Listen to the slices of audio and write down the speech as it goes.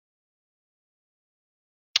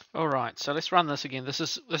All right, so let's run this again. This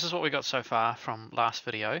is what we got so far from last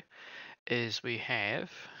video. Is we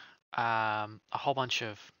have a whole bunch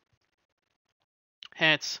of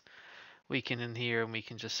hats. We can in here and we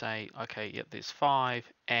can just say, okay, yep, there's 5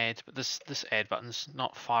 add, but this add button's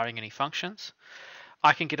not firing any functions.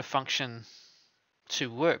 I can get a function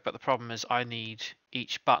to work, but the problem is I need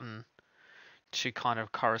each button to kind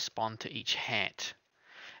of correspond to each hat,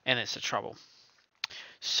 and it's a trouble.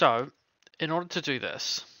 So in order to do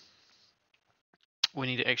this, we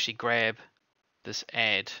need to actually grab this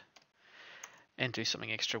add and do something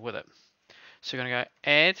extra with it. So we're going to go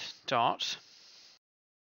add dot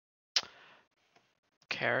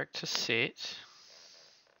character set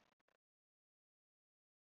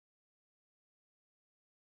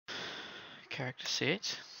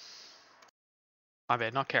my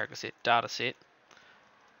bad, not character set, data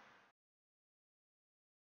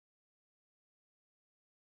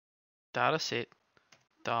set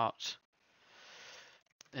dot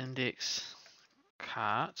index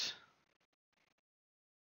cart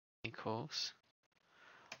equals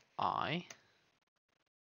I.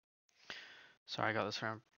 Sorry, I got this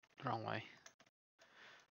the wrong way.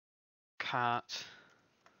 Cart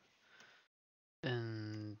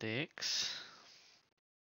index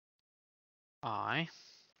I.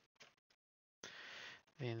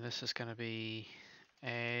 Then this is going to be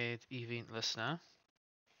add event listener,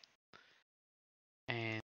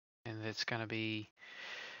 and it's going to be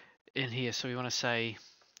in here. So we want to say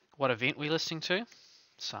what event we're listening to.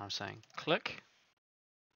 So I'm saying click.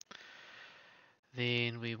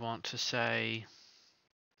 Then we want to say,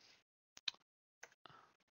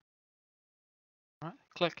 right,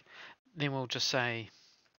 click. Then we'll just say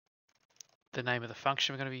the name of the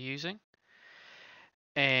function we're going to be using.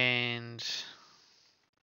 And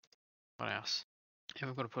what else? And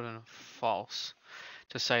we've got to put in false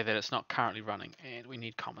to say that it's not currently running, and we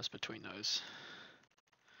need commas between those.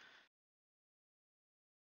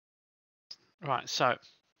 Right, so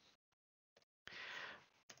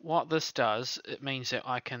what this does, it means that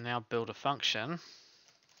I can now build a function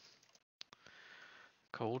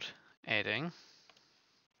called adding,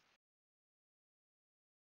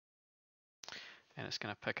 and it's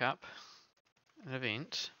going to pick up an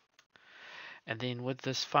event, and then with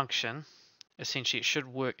this function, essentially it should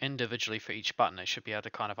work individually for each button. It should be able to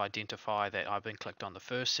kind of identify that I've been clicked on the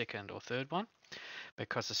first, second, or third one,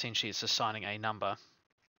 because essentially it's assigning a number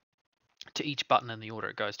to each button in the order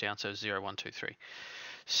it goes down, so 0, 1, 2, 3.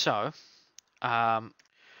 So we're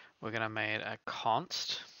going to make a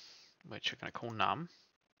const, which we're going to call num,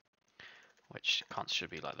 which const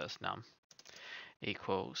should be like this, num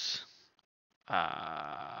equals,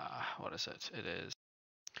 what is it? It is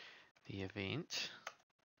the event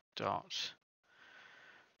dot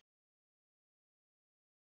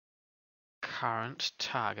current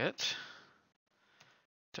target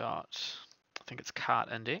dot, I think it's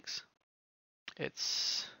cart index.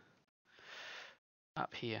 It's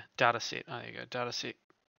up here, dataset. Oh, there you go, dataset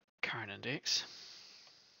current index.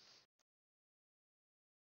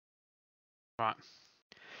 Right.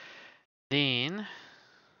 Then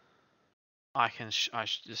I can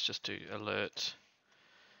let's just do alert.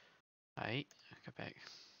 Hey, go back.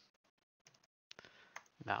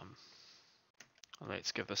 Num.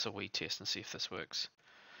 Let's give this a wee test and see if this works.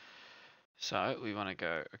 So we want to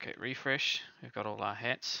go, okay, refresh. We've got all our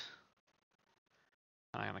hats.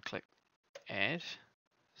 I'm going to click add.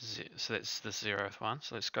 So that's the 0th one.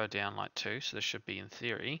 So let's go down like 2. So this should be in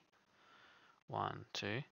theory 1,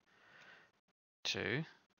 2, 2.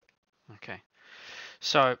 Okay.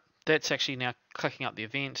 So that's actually now clicking up the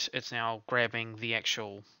event. It's now grabbing the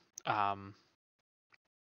actual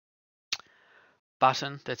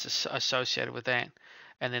button that's associated with that.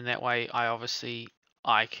 And then that way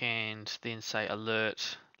I can then say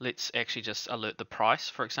alert. Let's actually just alert the price,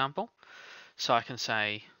 for example. So I can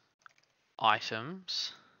say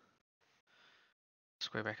items,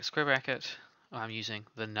 square bracket, I'm using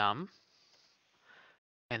the num,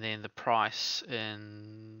 and then the price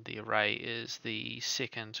in the array is the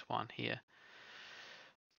second one here.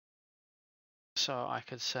 So I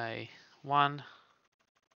could say 1,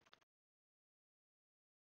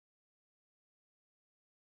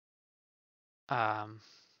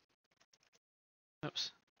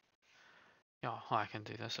 oops, oh, I can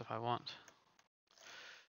do this if I want.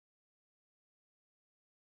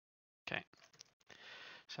 Okay,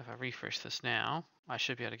 so if I refresh this now, I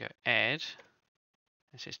should be able to go add.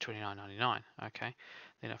 It says $29.99. Okay,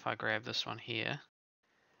 then if I grab this one here,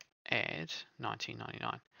 add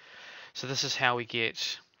 $19.99. So this is how we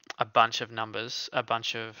get a bunch of numbers, a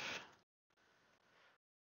bunch of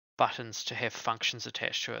buttons to have functions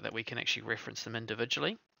attached to it that we can actually reference them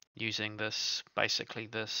individually. using this, basically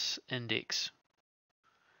this index.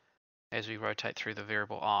 As we rotate through the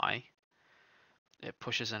variable I, it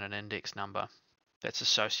pushes in an index number that's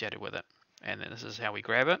associated with it. And then this is how we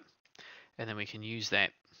grab it. And then we can use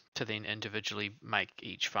that to then individually make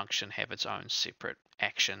each function have its own separate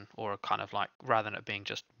action, or a kind of like, rather than it being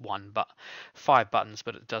just 5 buttons,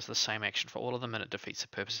 but it does the same action for all of them, and it defeats the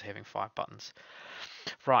purpose of having 5 buttons.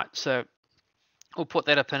 Right, so we'll put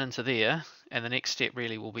that up into there, and the next step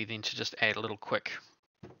really will be then to just add a little quick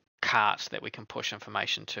cart that we can push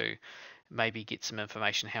information to, maybe get some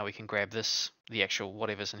information how we can grab this, the actual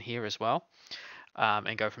whatever's in here as well,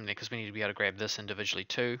 and go from there, because we need to be able to grab this individually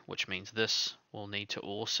too, which means this will need to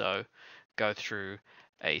also go through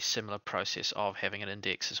a similar process of having an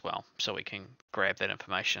index as well, so we can grab that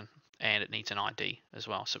information, and it needs an ID as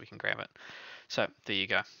well so we can grab it. So there you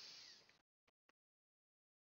go.